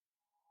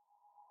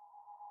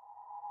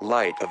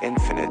light of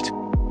infinite.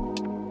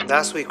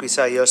 Last week we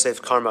saw Yosef's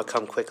karma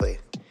come quickly.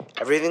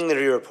 Everything that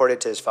he reported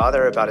to his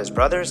father about his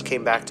brothers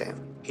came back to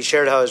him. He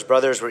shared how his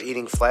brothers were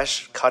eating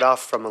flesh cut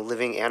off from a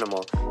living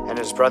animal, and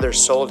his brothers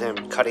sold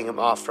him, cutting him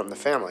off from the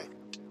family.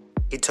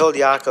 He told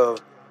Yaakov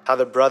how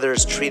the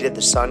brothers treated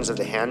the sons of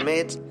the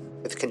handmaids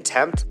with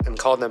contempt and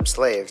called them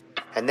slaves,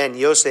 and then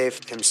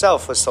Yosef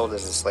himself was sold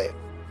as a slave.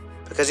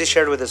 Because he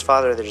shared with his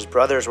father that his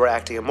brothers were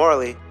acting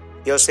immorally,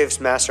 Yosef's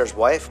master's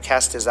wife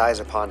cast his eyes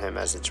upon him,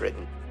 as it's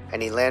written,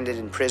 and he landed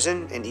in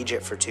prison in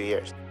Egypt for 2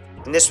 years.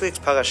 In this week's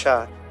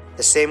parasha,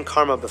 the same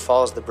karma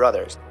befalls the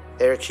brothers.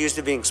 They are accused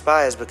of being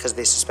spies because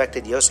they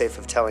suspected Yosef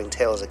of telling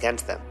tales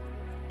against them.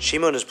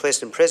 Shimon was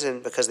placed in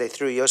prison because they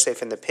threw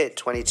Yosef in the pit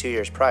 22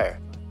 years prior.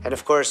 And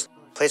of course,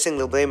 placing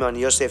the blame on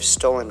Yosef's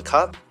stolen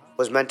cup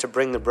was meant to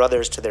bring the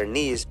brothers to their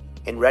knees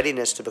in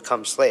readiness to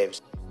become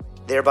slaves,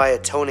 thereby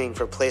atoning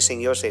for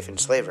placing Yosef in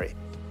slavery.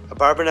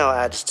 Abarbanel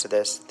adds to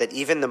this that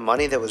even the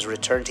money that was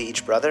returned to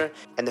each brother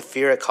and the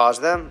fear it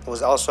caused them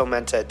was also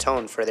meant to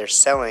atone for their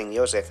selling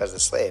Yosef as a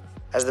slave.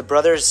 As the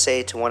brothers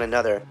say to one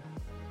another,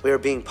 "We are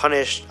being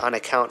punished on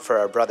account for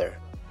our brother,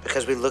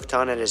 because we looked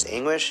on at his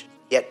anguish,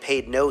 yet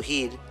paid no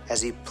heed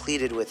as he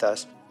pleaded with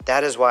us.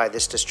 That is why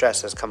this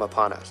distress has come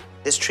upon us."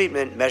 This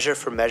treatment, measure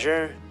for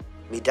measure,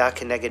 midah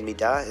keneged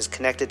midah, is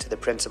connected to the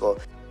principle,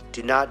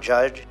 do not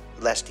judge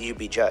lest you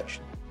be judged.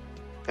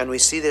 And we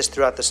see this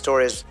throughout the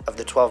stories of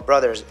the 12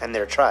 brothers and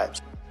their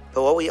tribes.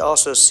 But what we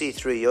also see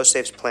through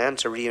Yosef's plan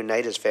to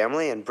reunite his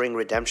family and bring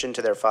redemption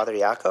to their father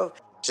Yaakov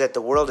is that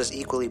the world is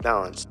equally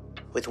balanced.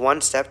 With one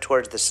step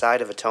towards the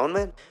side of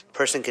atonement, a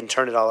person can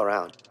turn it all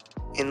around.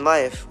 In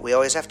life, we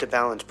always have to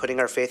balance putting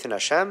our faith in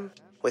Hashem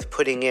with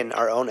putting in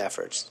our own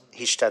efforts,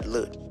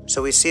 hishtadlut.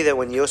 So we see that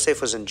when Yosef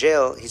was in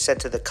jail, he said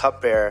to the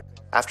cupbearer,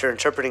 after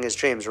interpreting his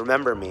dreams,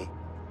 "Remember me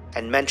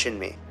and mention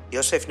me."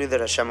 Yosef knew that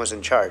Hashem was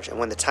in charge, and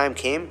when the time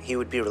came, he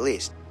would be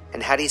released.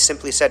 And had he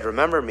simply said,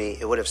 "Remember me,"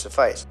 it would have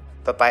sufficed.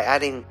 But by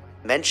adding,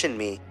 "mention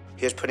me,"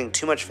 he was putting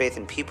too much faith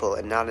in people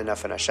and not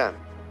enough in Hashem.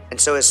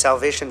 And so his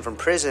salvation from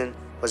prison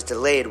was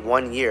delayed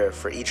 1 year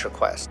for each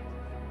request.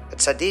 A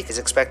tzaddik is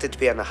expected to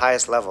be on the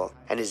highest level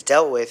and is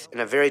dealt with in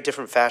a very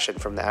different fashion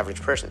from the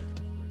average person.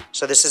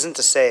 So this isn't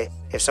to say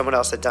if someone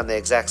else had done the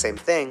exact same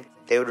thing,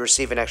 they would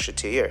receive an extra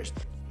 2 years.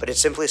 But it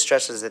simply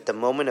stresses that the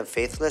moment of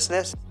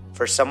faithlessness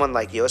for someone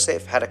like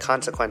Yosef had a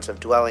consequence of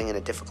dwelling in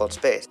a difficult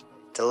space,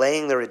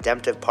 delaying the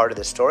redemptive part of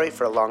the story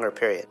for a longer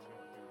period.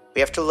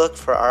 We have to look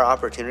for our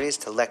opportunities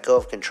to let go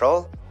of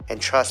control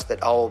and trust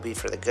that all will be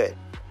for the good.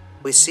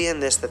 We see in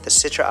this that the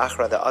Sitra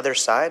Achra, the other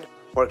side,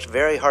 worked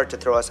very hard to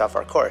throw us off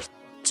our course.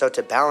 So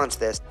to balance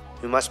this,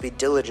 we must be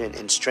diligent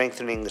in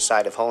strengthening the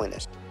side of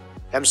holiness.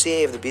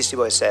 MCA of the Beastie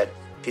Boys said,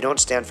 "If you don't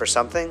stand for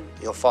something,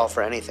 you'll fall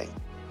for anything."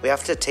 We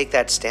have to take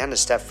that stand a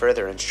step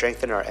further and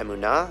strengthen our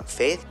emunah,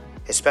 faith,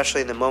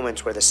 especially in the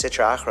moments where the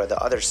Sitra Achra,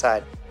 the other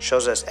side,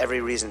 shows us every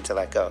reason to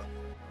let go.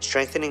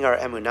 Strengthening our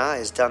emunah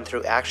is done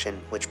through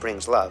action, which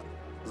brings love.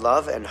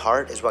 Love and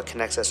heart is what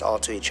connects us all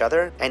to each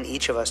other and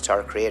each of us to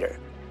our Creator.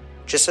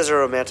 Just as a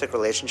romantic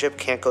relationship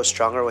can't go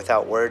stronger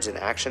without words and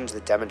actions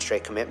that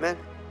demonstrate commitment,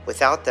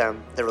 without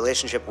them, the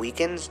relationship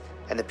weakens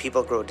and the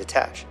people grow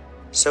detached.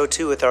 So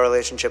too with our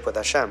relationship with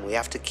Hashem, we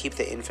have to keep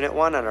the Infinite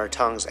One on our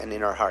tongues and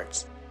in our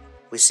hearts.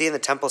 We see in the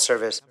temple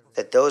service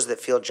that those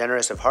that feel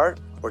generous of heart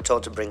were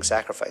told to bring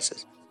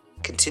sacrifices.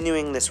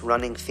 Continuing this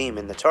running theme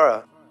in the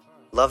Torah,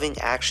 loving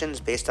actions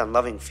based on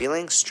loving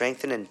feelings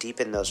strengthen and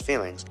deepen those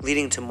feelings,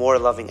 leading to more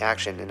loving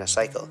action in a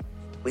cycle.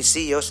 We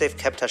see Yosef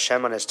kept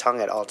Hashem on his tongue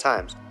at all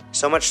times,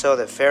 so much so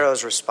that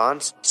Pharaoh's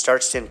response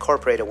starts to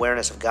incorporate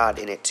awareness of God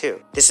in it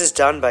too. This is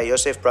done by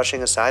Yosef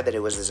brushing aside that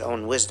it was his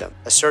own wisdom,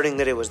 asserting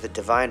that it was the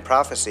divine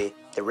prophecy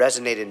that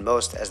resonated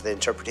most as the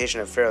interpretation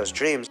of Pharaoh's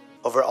dreams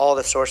over all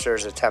the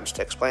sorcerer's attempts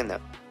to explain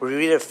them. We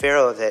read of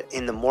Pharaoh that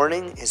in the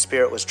morning his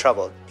spirit was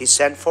troubled. He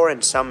sent for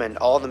and summoned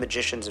all the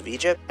magicians of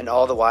Egypt and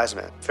all the wise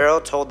men. Pharaoh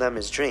told them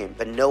his dream,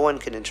 but no one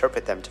could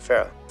interpret them to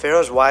Pharaoh.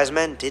 Pharaoh's wise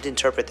men did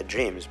interpret the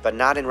dreams, but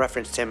not in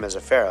reference to him as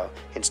a pharaoh,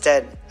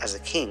 instead as a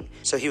king,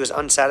 so he was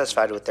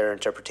unsatisfied with their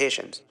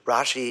interpretations.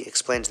 Rashi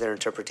explains their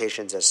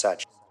interpretations as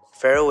such.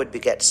 Pharaoh would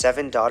beget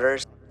 7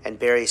 daughters and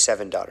bury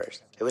 7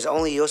 daughters. It was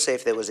only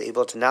Yosef that was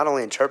able to not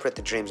only interpret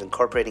the dreams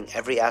incorporating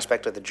every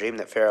aspect of the dream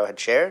that Pharaoh had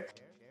shared,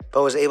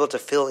 but was able to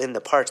fill in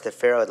the parts that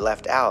Pharaoh had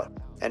left out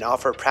and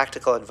offer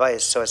practical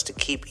advice so as to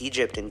keep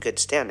Egypt in good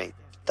standing,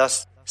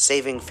 thus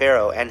saving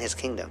Pharaoh and his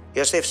kingdom.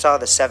 Yosef saw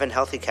the 7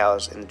 healthy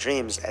cows in the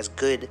dreams as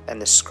good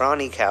and the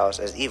scrawny cows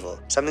as evil,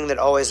 something that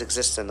always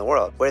exists in the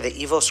world, where the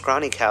evil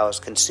scrawny cows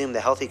consume the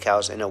healthy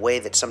cows in a way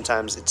that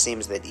sometimes it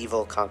seems that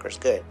evil conquers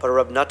good. But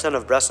Rab Natan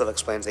of Breslov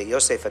explains that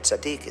Yosef at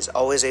Tzaddik is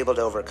always able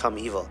to overcome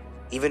evil,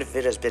 even if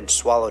it has been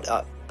swallowed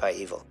up by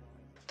evil.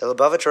 The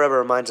Lubavitcher Rebbe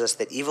reminds us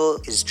that evil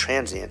is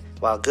transient,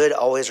 while good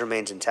always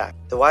remains intact.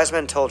 The wise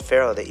men told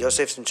Pharaoh that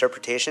Yosef's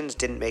interpretations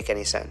didn't make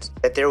any sense,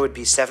 that there would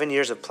be 7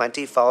 years of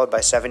plenty followed by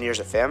 7 years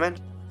of famine,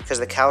 because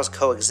the cows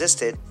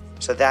coexisted,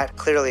 so that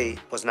clearly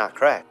was not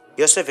correct.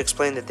 Yosef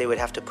explained that they would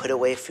have to put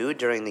away food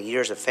during the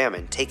years of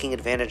famine, taking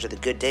advantage of the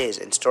good days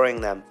and storing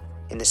them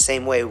in the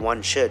same way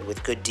one should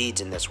with good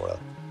deeds in this world.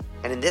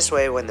 And in this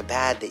way, when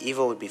the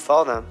evil would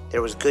befall them,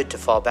 there was good to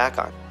fall back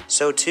on.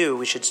 So too,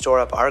 we should store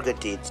up our good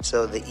deeds,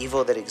 so the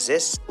evil that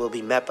exists will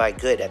be met by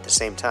good at the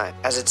same time.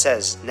 As it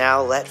says,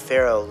 "Now let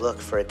Pharaoh look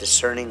for a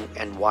discerning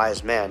and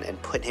wise man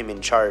and put him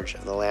in charge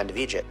of the land of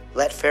Egypt.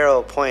 Let Pharaoh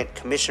appoint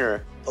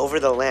commissioner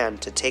over the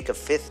land to take a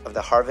fifth of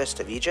the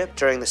harvest of Egypt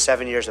during the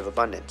 7 years of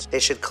abundance. They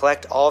should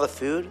collect all the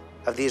food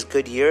of these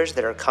good years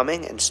that are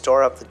coming and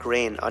store up the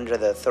grain under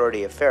the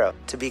authority of Pharaoh,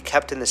 to be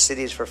kept in the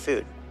cities for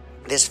food.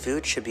 This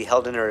food should be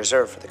held in a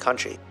reserve for the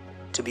country,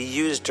 to be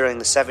used during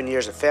the 7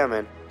 years of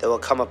famine that will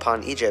come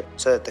upon Egypt,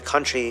 so that the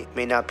country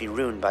may not be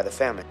ruined by the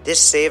famine." This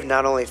saved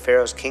not only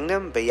Pharaoh's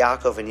kingdom, but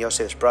Yaakov and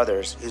Yosef's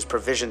brothers, whose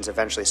provisions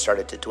eventually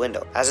started to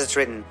dwindle. As it's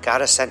written, "God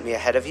has sent me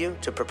ahead of you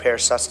to prepare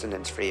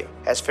sustenance for you."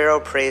 As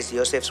Pharaoh praised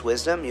Yosef's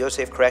wisdom,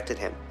 Yosef corrected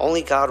him.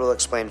 Only God will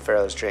explain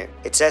Pharaoh's dream.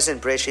 It says in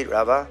Breshit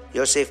Rabbah,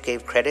 Yosef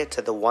gave credit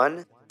to the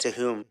one to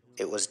whom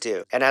it was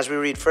due. And as we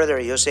read further,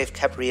 Yosef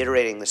kept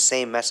reiterating the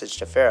same message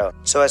to Pharaoh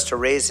so as to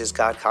raise his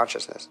God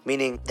consciousness,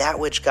 meaning that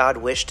which God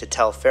wished to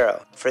tell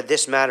Pharaoh. For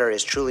this matter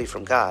is truly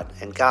from God,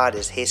 and God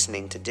is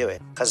hastening to do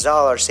it.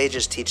 Chazal, our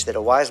sages, teach that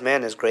a wise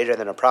man is greater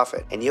than a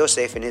prophet, and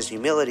Yosef, in his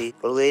humility,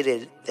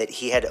 related that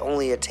he had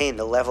only attained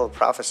the level of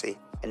prophecy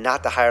and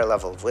not the higher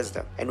level of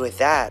wisdom. And with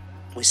that,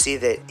 we see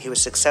that he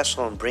was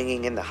successful in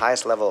bringing in the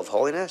highest level of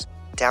holiness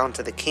down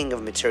to the king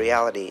of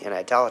materiality and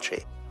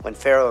idolatry, when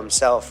Pharaoh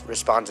himself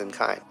responds in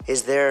kind.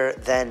 Is there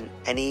then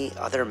any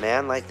other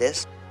man like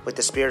this, with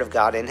the Spirit of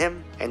God in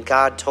him? And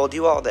God told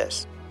you all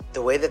this.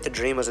 The way that the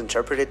dream was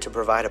interpreted to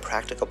provide a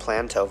practical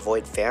plan to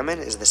avoid famine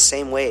is the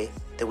same way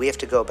that we have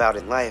to go about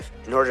in life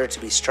in order to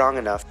be strong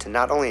enough to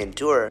not only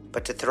endure,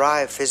 but to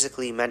thrive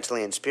physically,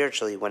 mentally, and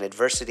spiritually when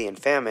adversity and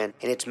famine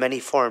in its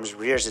many forms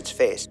rears its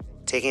face,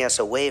 taking us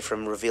away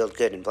from revealed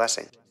good and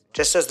blessing.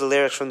 Just as the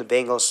lyrics from the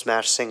Bangles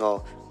smash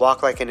single,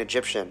 "Walk like an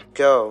Egyptian,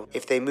 go,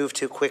 if they move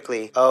too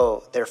quickly,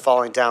 oh, they're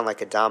falling down like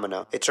a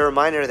domino." It's a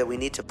reminder that we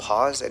need to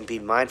pause and be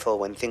mindful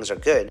when things are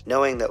good,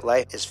 knowing that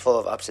life is full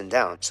of ups and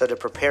downs, so to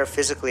prepare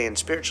physically and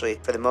spiritually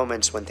for the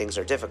moments when things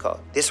are difficult.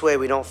 This way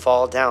we don't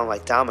fall down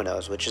like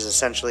dominoes, which is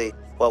essentially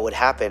what would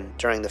happen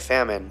during the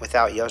famine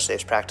without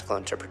Yosef's practical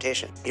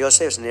interpretation.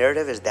 Yosef's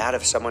narrative is that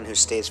of someone who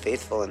stays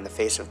faithful in the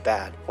face of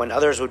bad. When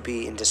others would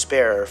be in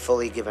despair or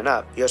fully given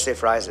up,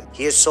 Yosef rises.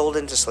 He is sold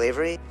into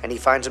slavery, and he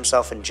finds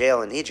himself in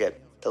jail in Egypt,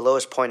 the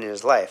lowest point in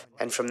his life.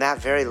 And from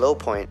that very low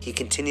point, he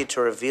continued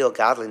to reveal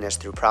godliness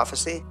through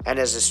prophecy, and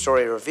as his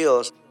story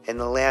reveals, in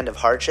the land of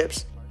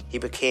hardships, he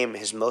became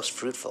his most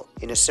fruitful.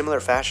 In a similar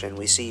fashion,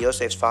 we see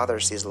Yosef's father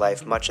sees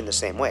life much in the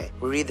same way.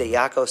 We read that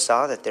Yaakov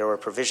saw that there were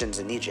provisions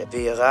in Egypt.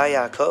 V'yira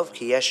Yaakov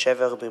ki yesh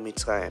shever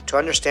b'Mitzrayim. To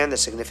understand the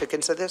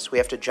significance of this, we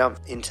have to jump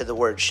into the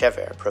word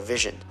shever,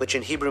 provision, which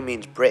in Hebrew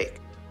means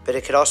break, but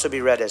it could also be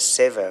read as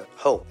sever,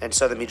 hope. And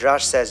so the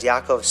Midrash says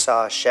Yaakov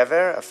saw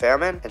shever, a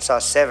famine, and saw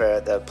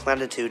sever, the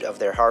plenitude of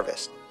their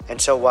harvest. And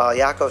so while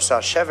Yaakov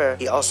saw Shever,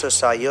 he also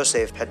saw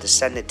Yosef had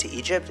descended to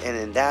Egypt, and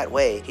in that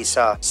way he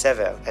saw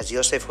Sever, as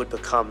Yosef would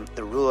become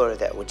the ruler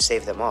that would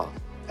save them all.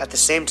 At the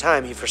same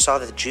time, he foresaw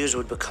that the Jews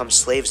would become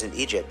slaves in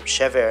Egypt,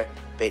 Shever,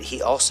 but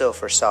he also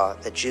foresaw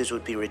that Jews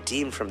would be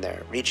redeemed from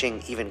there,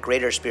 reaching even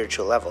greater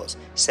spiritual levels,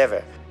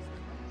 Sever.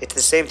 It's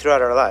the same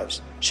throughout our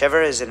lives.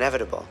 Shever is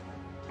inevitable,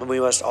 and we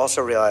must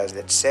also realize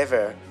that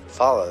Sever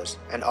follows,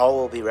 and all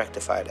will be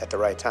rectified at the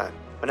right time.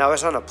 When I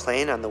was on a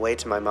plane on the way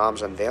to my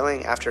mom's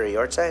unveiling after a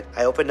yortzeit,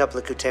 I opened up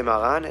Likutei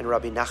Moharan, and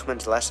Rabbi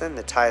Nachman's lesson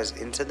that ties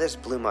into this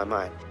blew my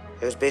mind.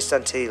 It was based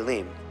on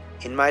Tehillim.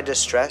 "In my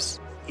distress,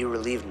 you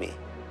relieved me."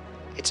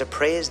 It's a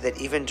praise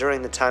that even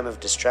during the time of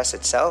distress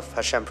itself,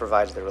 Hashem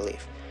provides the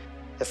relief.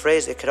 The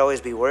phrase, "it could always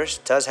be worse,"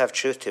 does have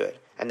truth to it,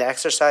 and the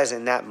exercise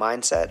in that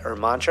mindset or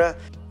mantra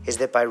is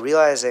that by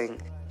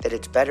realizing that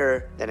it's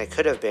better than it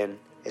could have been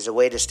is a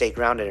way to stay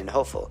grounded and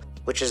hopeful,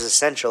 which is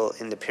essential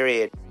in the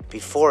period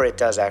before it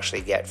does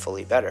actually get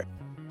fully better.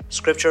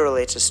 Scripture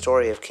relates a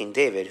story of King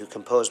David, who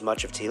composed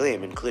much of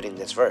Tehillim, including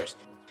this verse.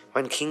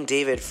 When King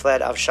David fled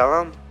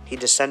Avshalom, he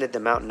descended the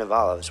mountain of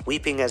olives,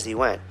 weeping as he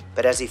went,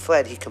 but as he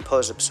fled he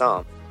composed a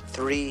psalm,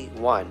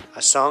 3:1,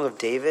 a song of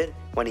David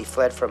when he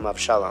fled from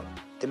Avshalom.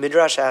 The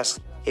Midrash asks,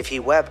 if he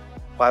wept,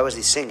 why was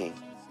he singing?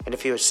 And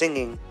if he was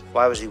singing,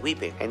 why was he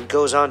weeping? And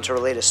goes on to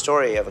relate a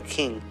story of a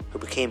king who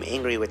became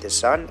angry with his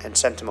son and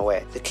sent him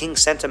away. The king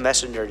sent a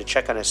messenger to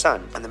check on his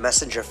son, and the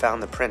messenger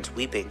found the prince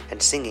weeping and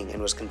singing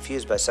and was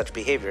confused by such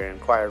behavior and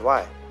inquired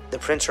why. The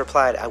prince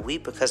replied, "I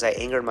weep because I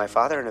angered my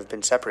father and have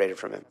been separated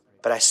from him.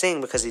 But I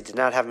sing because he did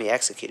not have me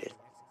executed.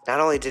 Not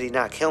only did he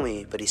not kill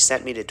me, but he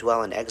sent me to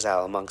dwell in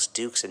exile amongst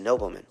dukes and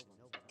noblemen."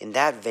 In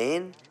that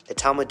vein, the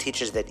Talmud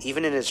teaches that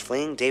even in his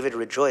fleeing, David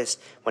rejoiced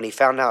when he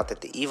found out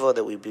that the evil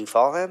that would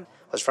befall him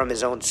was from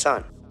his own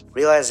son,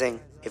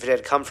 realizing if it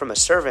had come from a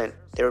servant,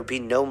 there would be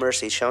no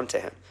mercy shown to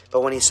him. But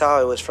when he saw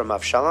it was from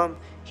Avshalom,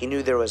 he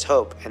knew there was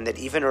hope, and that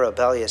even a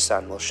rebellious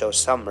son will show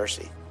some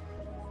mercy.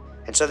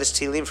 And so this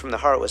Tehillim from the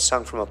heart was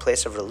sung from a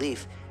place of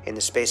relief in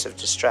the space of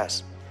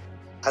distress.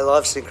 I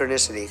love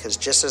synchronicity because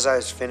just as I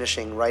was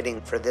finishing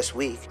writing for this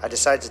week, I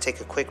decided to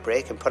take a quick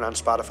break and put on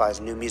Spotify's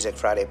New Music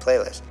Friday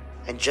playlist.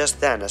 And just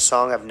then, a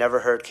song I've never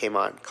heard came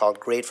on called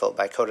Grateful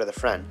by Coda the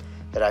Friend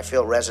that I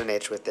feel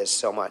resonates with this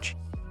so much.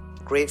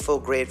 Grateful,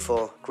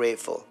 grateful,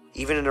 grateful.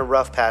 Even in a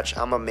rough patch,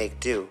 I'ma make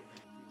do.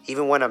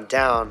 Even when I'm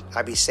down,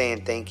 I be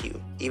saying thank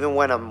you. Even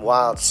when I'm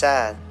wild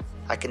sad,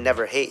 I can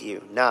never hate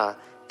you. Nah,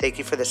 thank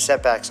you for the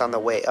setbacks on the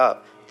way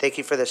up. Thank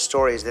you for the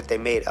stories that they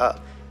made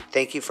up.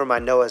 Thank you for my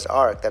Noah's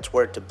Ark that's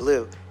word to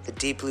blue. The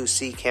deep blue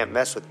sea can't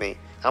mess with me.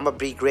 I'ma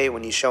be great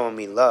when you showing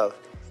me love.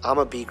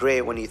 I'ma be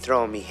great when you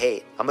throwing me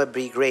hate. I'ma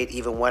be great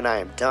even when I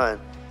am done.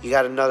 You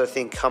got another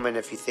thing coming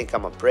if you think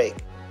I'ma break.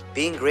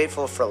 Being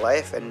grateful for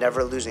life and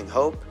never losing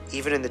hope,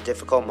 even in the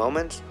difficult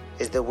moments,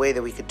 is the way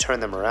that we could turn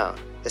them around.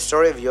 The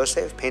story of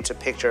Yosef paints a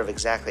picture of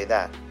exactly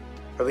that.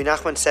 Rabbi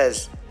Nachman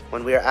says,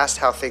 when we are asked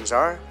how things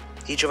are,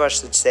 each of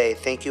us should say,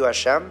 thank you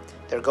Hashem,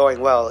 they're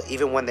going well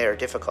even when they are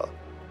difficult.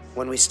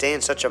 When we stay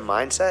in such a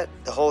mindset,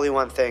 the Holy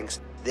One thinks,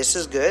 this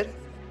is good?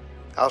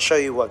 I'll show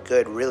you what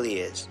good really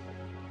is.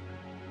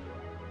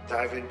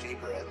 Dive in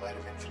deeper at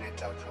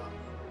lightofInfinite.com.